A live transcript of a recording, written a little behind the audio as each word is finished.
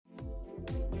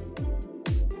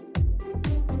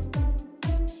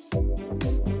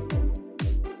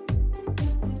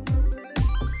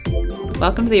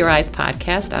Welcome to the Arise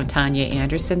podcast. I'm Tania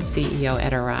Anderson, CEO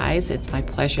at Arise. It's my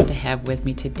pleasure to have with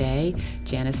me today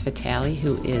Janice Vitale,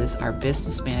 who is our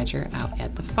business manager out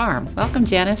at the farm. Welcome,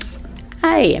 Janice.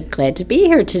 Hi, I'm glad to be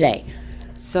here today.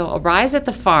 So Arise at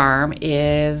the Farm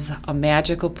is a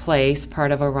magical place,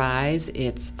 part of Arise.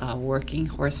 It's a working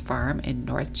horse farm in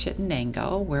North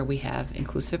Chittenango where we have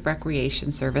inclusive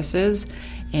recreation services.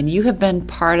 And you have been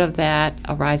part of that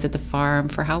Arise at the Farm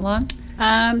for how long?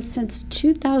 Since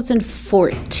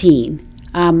 2014.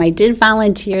 I did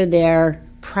volunteer there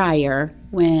prior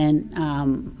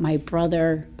when my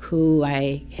brother, who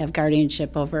I have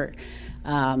guardianship over,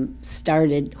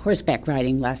 started horseback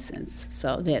riding lessons.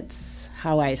 So that's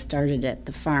how I started at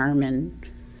the farm and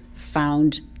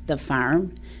found the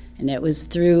farm. And it was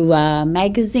through a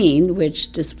magazine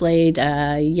which displayed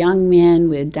a young man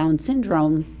with Down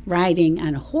syndrome riding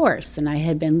on a horse. And I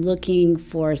had been looking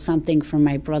for something for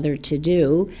my brother to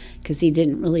do because he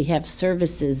didn't really have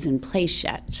services in place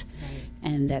yet. Right.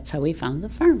 And that's how we found the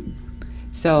farm.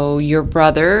 So your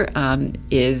brother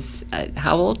is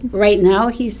how old? Right now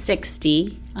he's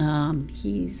 60.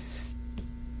 He's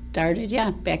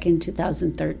started, back in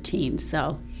 2013.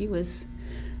 So he was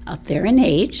up there in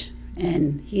age.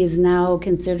 And he is now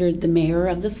considered the mayor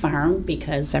of the farm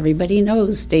because everybody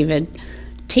knows David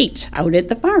Tate out at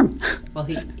the farm. Well,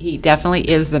 he definitely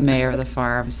is the mayor of the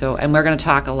farm. So, and we're going to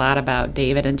talk a lot about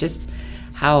David and just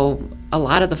how a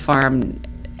lot of the farm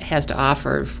has to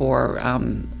offer for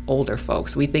older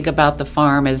folks. We think about the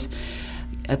farm as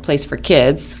a place for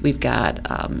kids. We've got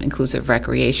inclusive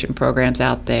recreation programs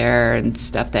out there and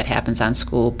stuff that happens on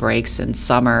school breaks and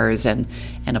summers and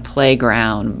a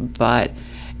playground. But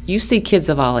you see kids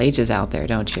of all ages out there,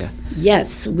 don't you?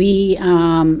 Yes, we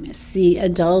see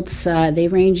adults. They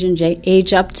range in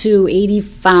age up to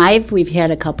 85. We've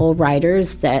had a couple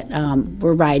riders that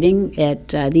were riding at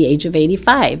the age of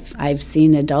 85. I've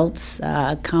seen adults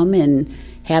come and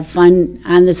have fun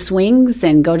on the swings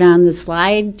and go down the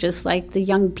slide just like the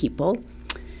young people.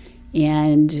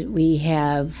 And we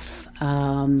have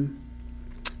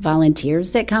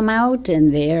volunteers that come out,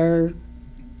 and they're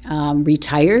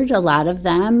retired, a lot of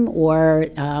them, or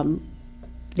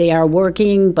they are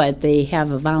working, but they have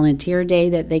a volunteer day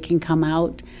that they can come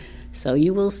out. So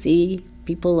you will see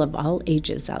people of all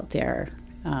ages out there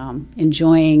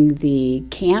enjoying the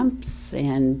camps,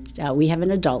 and we have an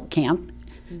adult camp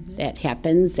that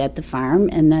happens at the farm,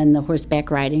 and then the horseback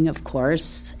riding, of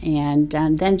course, and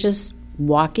then just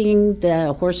walking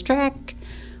the horse track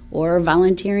or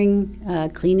volunteering,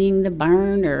 cleaning the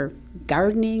barn or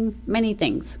gardening, many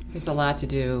things. There's a lot to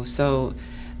do. So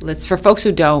for folks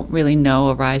who don't really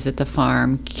know Arise at the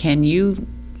Farm, can you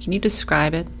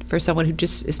describe it for someone who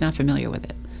just is not familiar with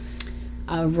it?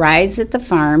 Arise at the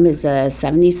Farm is a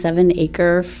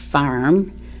 77-acre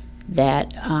farm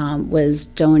that was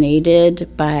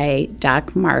donated by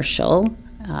Doc Marshall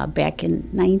back in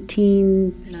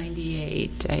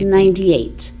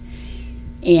 1998.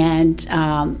 And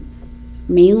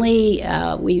mainly,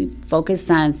 we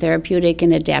focus on therapeutic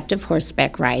and adaptive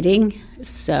horseback riding.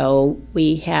 So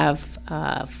we have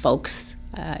folks,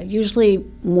 usually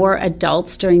more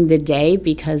adults during the day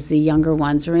because the younger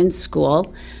ones are in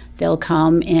school. They'll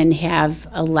come and have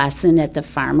a lesson at the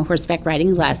farm, a horseback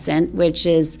riding lesson, which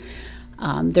is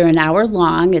they're an hour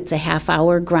long. It's a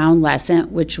half-hour ground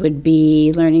lesson, which would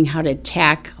be learning how to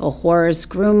tack a horse,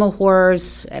 groom a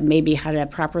horse, maybe how to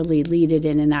properly lead it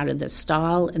in and out of the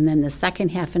stall. And then the second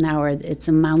half an hour, it's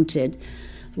a mounted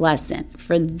lesson.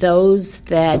 For those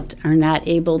that are not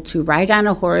able to ride on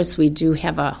a horse, we do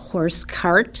have a horse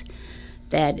cart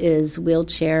that is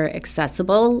wheelchair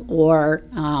accessible or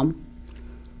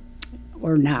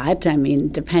not. I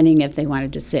mean, depending if they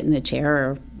wanted to sit in a chair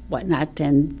or whatnot,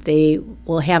 and they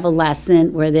will have a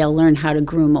lesson where they'll learn how to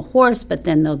groom a horse, but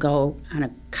then they'll go on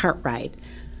a cart ride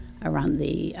around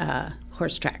the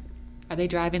horse track. Are they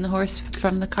driving the horse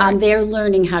from the cart? They're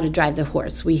learning how to drive the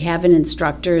horse. We have an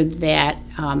instructor that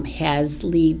has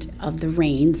lead of the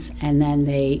reins, and then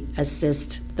they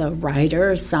assist the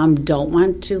rider. Some don't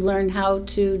want to learn how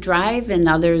to drive, and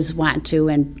others want to,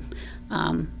 and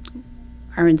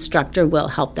our instructor will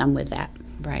help them with that.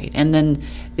 Right. And then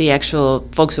the actual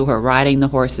folks who are riding the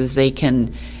horses,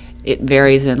 it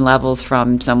varies in levels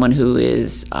from someone who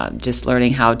is just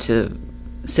learning how to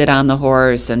sit on the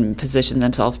horse and position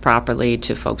themselves properly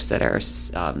to folks that are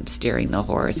steering the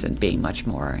horse and being much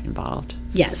more involved.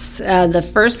 Yes. The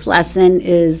first lesson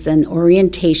is an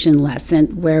orientation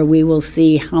lesson where we will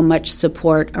see how much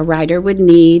support a rider would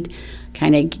need,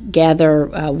 kind of gather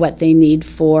what they need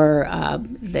for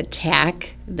the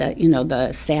tack, the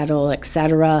saddle,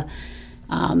 etc.,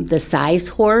 the size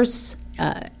horse,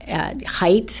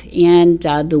 height and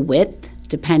the width,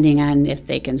 depending on if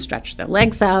they can stretch their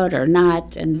legs out or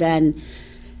not. And then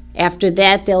after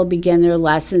that, they'll begin their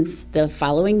lessons the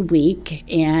following week,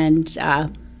 and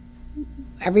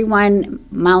everyone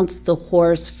mounts the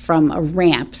horse from a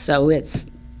ramp, so it's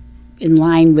in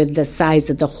line with the size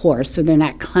of the horse, so they're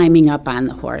not climbing up on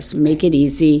the horse. We make it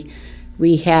easy.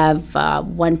 We have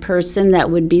one person that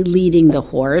would be leading the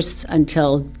horse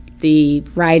until the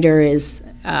rider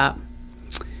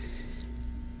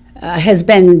has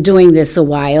been doing this a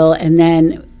while, and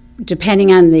then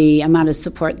depending on the amount of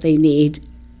support they need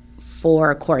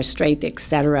for core strength,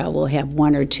 etc., we'll have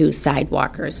one or two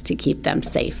sidewalkers to keep them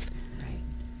safe.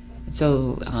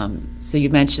 So you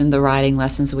mentioned the riding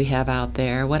lessons we have out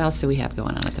there. What else do we have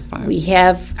going on at the farm? We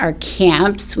have our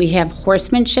camps. We have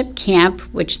horsemanship camp,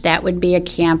 which that would be a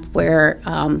camp where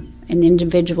an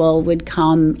individual would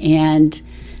come and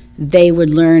they would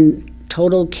learn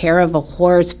total care of a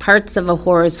horse, parts of a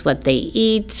horse, what they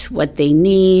eat, what they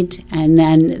need, and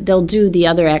then they'll do the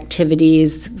other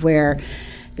activities where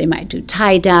they might do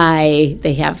tie-dye.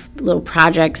 They have little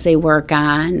projects they work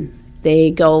on.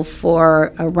 They go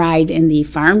for a ride in the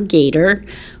farm gator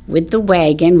with the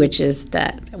wagon, which is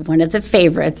one of the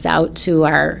favorites, out to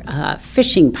our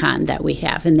fishing pond that we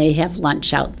have, and they have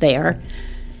lunch out there.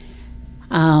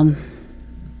 And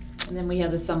then we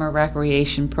have the summer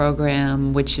recreation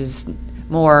program, which is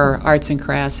more arts and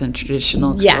crafts and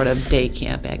traditional sort of day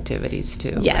camp activities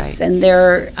too. Yes, right?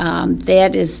 And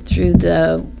that is through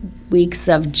the weeks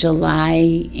of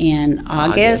July and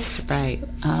August. Right.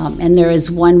 And there is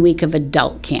 1 week of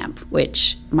adult camp,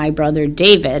 which my brother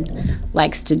David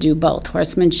likes to do both,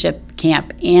 horsemanship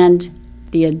camp and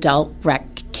the adult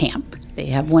rec camp. They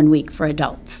have 1 week for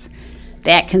adults.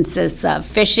 That consists of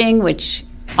fishing, which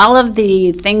all of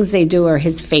the things they do are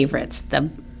his favorites.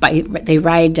 They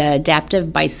ride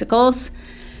adaptive bicycles.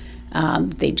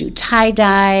 They do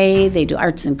tie-dye, they do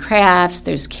arts and crafts,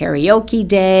 there's karaoke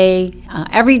day.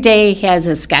 Every day has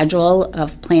a schedule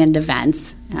of planned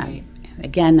events. Right.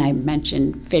 Again, I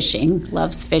mentioned fishing,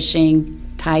 loves fishing,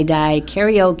 tie-dye,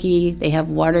 karaoke. They have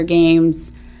water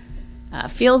games,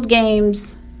 field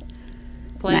games.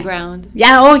 Playground.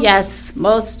 Oh yes,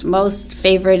 most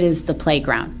favorite is the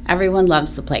playground. Everyone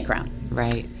loves the playground.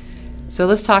 Right. So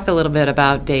let's talk a little bit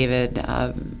about David.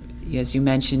 As you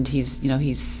mentioned, he's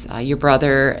your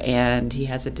brother, and he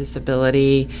has a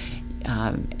disability,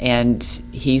 and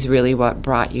he's really what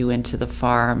brought you into the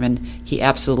farm. And he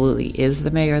absolutely is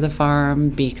the mayor of the farm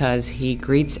because he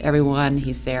greets everyone.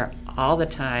 He's there all the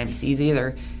time. He's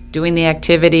either doing the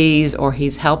activities or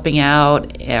he's helping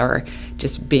out or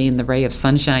just being the ray of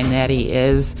sunshine that he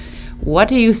is. What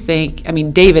do you think? I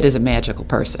mean, David is a magical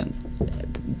person,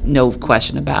 no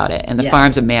question about it, and the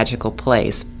farm's a magical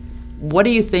place. What do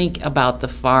you think about the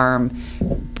farm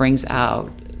brings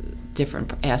out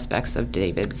different aspects of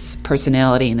David's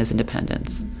personality and his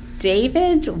independence?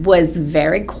 David was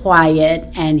very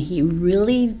quiet, and he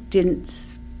really didn't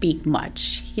speak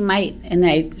much. He might, and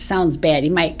it sounds bad, he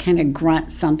might kind of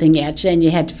grunt something at you, and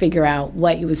you had to figure out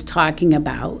what he was talking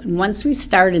about. And once we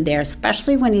started there,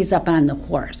 especially when he's up on the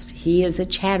horse, he is a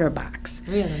chatterbox.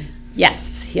 Really?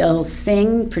 Yes. He'll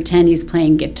sing, pretend he's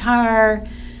playing guitar.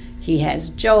 He has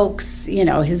jokes,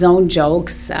 his own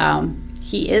jokes.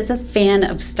 He is a fan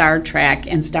of Star Trek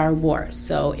and Star Wars.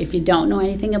 So if you don't know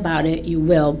anything about it, you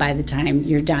will by the time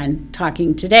you're done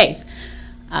talking to Dave.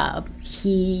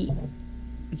 He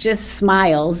just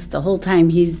smiles the whole time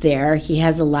he's there. He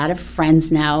has a lot of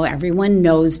friends now. Everyone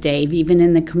knows Dave, even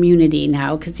in the community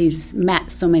now, because he's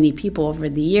met so many people over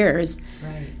the years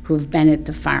who've been at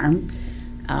the farm.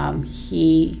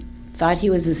 He thought he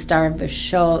was the star of our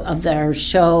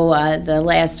show, the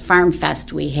last Farm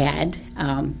Fest we had.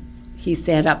 He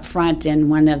sat up front in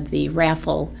one of the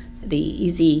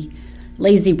easy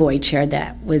lazy boy chair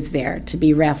that was there to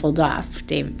be raffled off.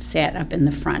 David sat up in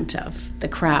the front of the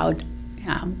crowd.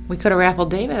 We could have raffled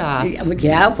David off.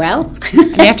 Yeah, well.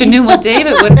 An afternoon with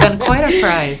David would have been quite a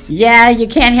prize. Yeah, you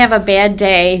can't have a bad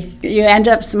day. You end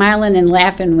up smiling and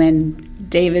laughing when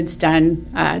David's done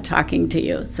talking to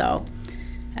you. So,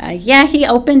 he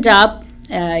opened up.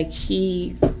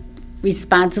 He's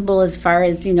responsible as far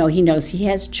as, he knows he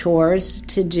has chores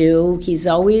to do. He's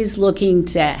always looking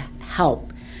to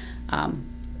help.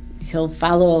 He'll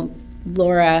follow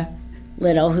Laura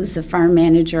Little, who's the farm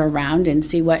manager around, and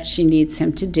see what she needs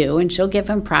him to do. And she'll give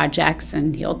him projects,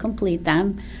 and he'll complete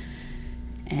them.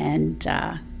 And,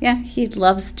 he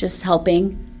loves just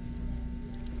helping.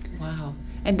 Wow.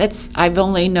 And I've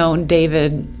only known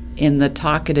David in the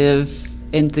talkative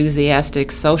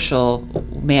enthusiastic, social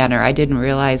manner. I didn't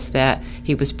realize that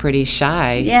he was pretty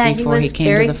shy before he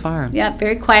came to the farm. Yeah,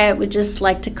 very quiet, would just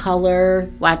like to color,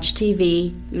 watch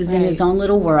TV. He was in his own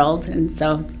little world, and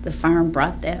so the farm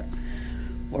brought that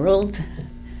world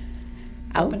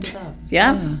out.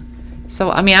 Yeah. So,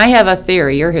 I mean, I have a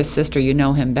theory. You're his sister, you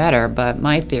know him better, but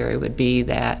my theory would be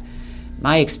that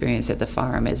my experience at the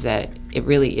farm is that it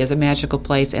really is a magical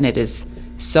place, and it is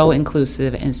so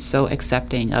inclusive and so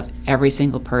accepting of every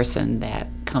single person that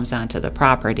comes onto the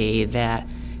property that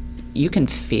you can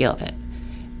feel it.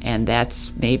 And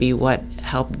that's maybe what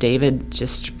helped David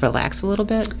just relax a little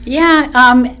bit.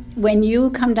 Yeah, when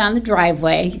you come down the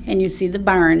driveway and you see the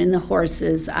barn and the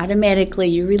horses, automatically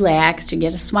you relax, you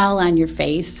get a smile on your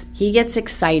face. He gets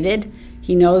excited.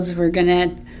 He knows we're going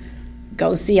to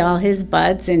go see all his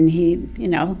buds, and he,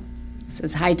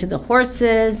 says hi to the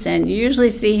horses, and you usually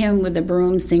see him with a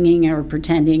broom singing or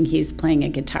pretending he's playing a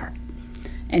guitar.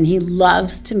 And he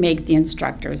loves to make the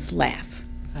instructors laugh.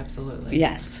 Absolutely.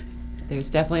 Yes. There's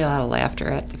definitely a lot of laughter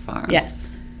at the farm.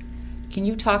 Yes. Can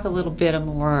you talk a little bit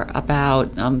more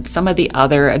about some of the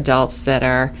other adults that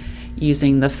are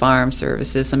using the farm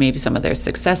services, so maybe some of their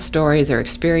success stories or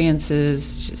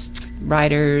experiences, just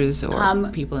riders or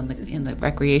people in the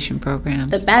recreation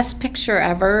programs? The best picture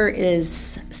ever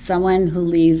is someone who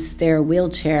leaves their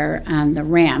wheelchair on the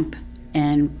ramp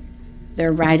and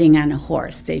they're riding on a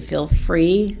horse. They feel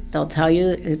free. They'll tell you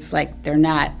it's like they're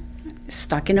not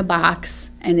stuck in a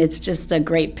box, and it's just a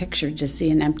great picture to see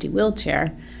an empty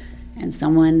wheelchair and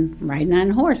someone riding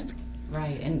on a horse.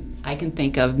 Right, and I can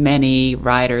think of many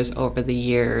riders over the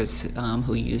years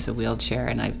who use a wheelchair,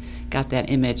 and I've got that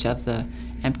image of the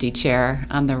empty chair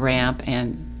on the ramp,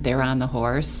 and they're on the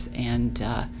horse and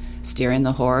steering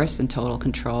the horse in total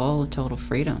control, total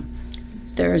freedom.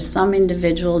 There are some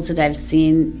individuals that I've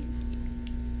seen,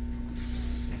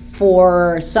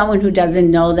 for someone who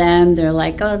doesn't know them, they're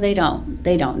like, oh, they don't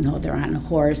know they're on a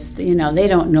horse. They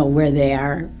don't know where they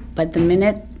are. But the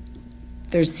minute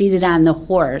they're seated on the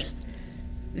horse,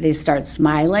 they start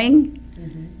smiling,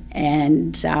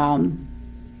 and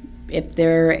if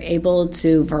they're able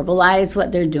to verbalize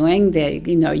what they're doing,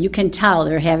 you can tell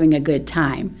they're having a good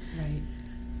time. Right.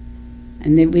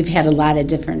 And then we've had a lot of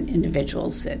different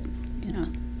individuals that,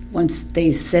 once they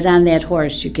sit on that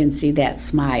horse, you can see that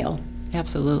smile.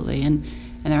 Absolutely, and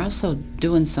they're also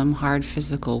doing some hard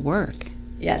physical work.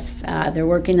 Yes, they're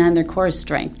working on their core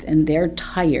strength, and they're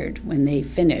tired when they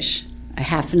finish a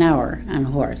half an hour on a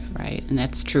horse. Right, and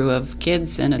that's true of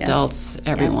kids and adults. Yes.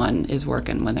 Everyone is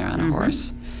working when they're on a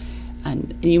horse.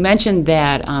 And you mentioned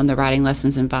that the riding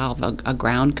lessons involve a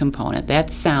ground component. That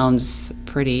sounds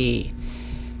pretty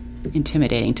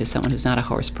intimidating to someone who's not a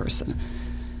horse person.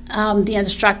 The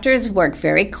instructors work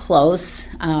very close.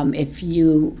 If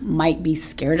you might be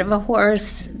scared of a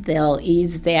horse, they'll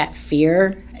ease that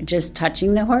fear. Just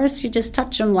touching the horse, you just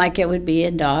touch them like it would be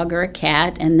a dog or a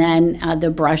cat. And then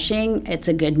the brushing, it's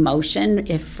a good motion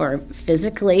if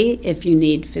you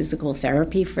need physical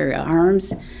therapy for your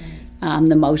arms.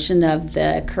 The motion of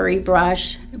the curry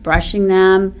brush, brushing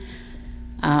them.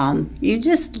 You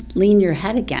just lean your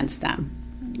head against them.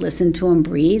 Listen to them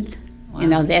breathe.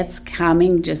 Wow. That's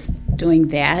calming, just doing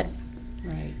that.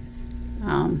 Right.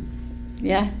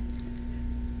 Yeah.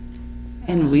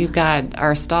 And we've got,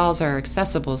 our stalls are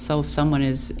accessible, so if someone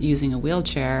is using a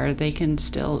wheelchair, they can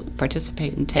still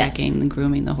participate in tacking and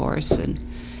grooming the horse, and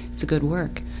it's a good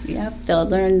work. Yep, they'll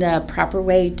learn the proper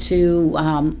way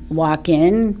to walk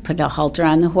in, put a halter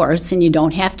on the horse, and you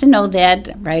don't have to know that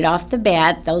right off the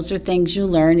bat. Those are things you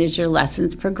learn as your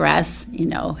lessons progress.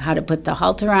 How to put the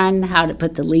halter on, how to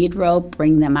put the lead rope,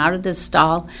 bring them out of the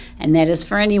stall, and that is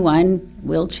for anyone,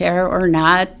 wheelchair or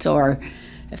not, or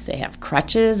if they have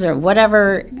crutches or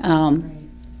whatever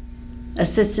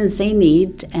assistance they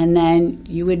need. And then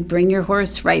you would bring your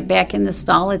horse right back in the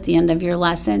stall at the end of your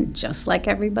lesson, just like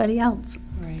everybody else.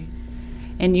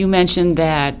 And you mentioned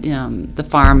that the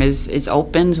farm is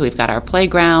open, so we've got our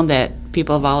playground that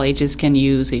people of all ages can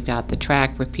use. We've got the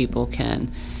track where people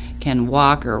can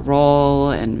walk or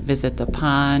roll and visit the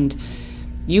pond.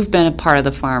 You've been a part of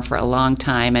the farm for a long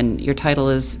time, and your title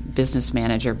is business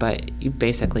manager, but you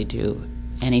basically do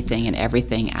anything and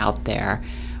everything out there.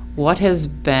 What has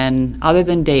been, other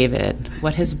than David,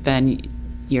 what has been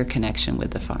your connection with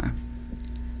the farm?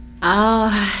 All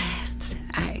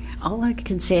I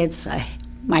can say is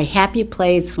my happy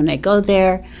place. When I go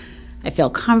there, I feel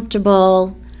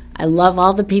comfortable. I love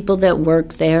all the people that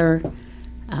work there.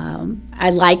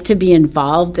 I like to be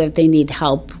involved if they need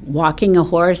help walking a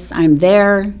horse. I'm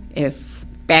there. If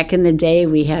back in the day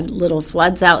we had little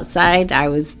floods outside, I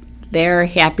was there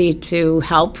happy to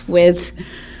help with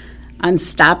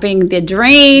unstopping the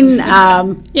drain,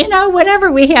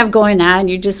 whatever we have going on,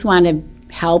 you just want to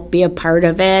help, be a part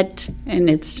of it, and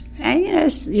it's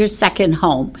your second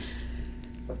home.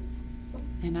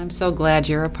 And I'm so glad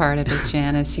you're a part of it,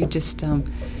 Janice. You just,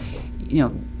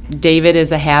 David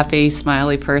is a happy,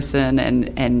 smiley person,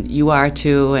 and you are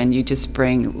too, and you just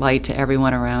bring light to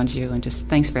everyone around you, and just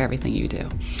thanks for everything you do.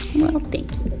 Well,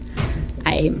 thank you.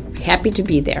 I'm happy to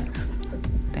be there.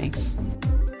 Thanks.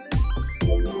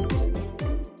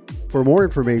 For more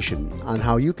information on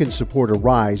how you can support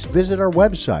Arise, visit our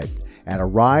website at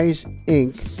ariseinc.org.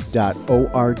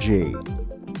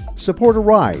 Support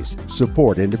Arise,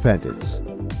 support independence.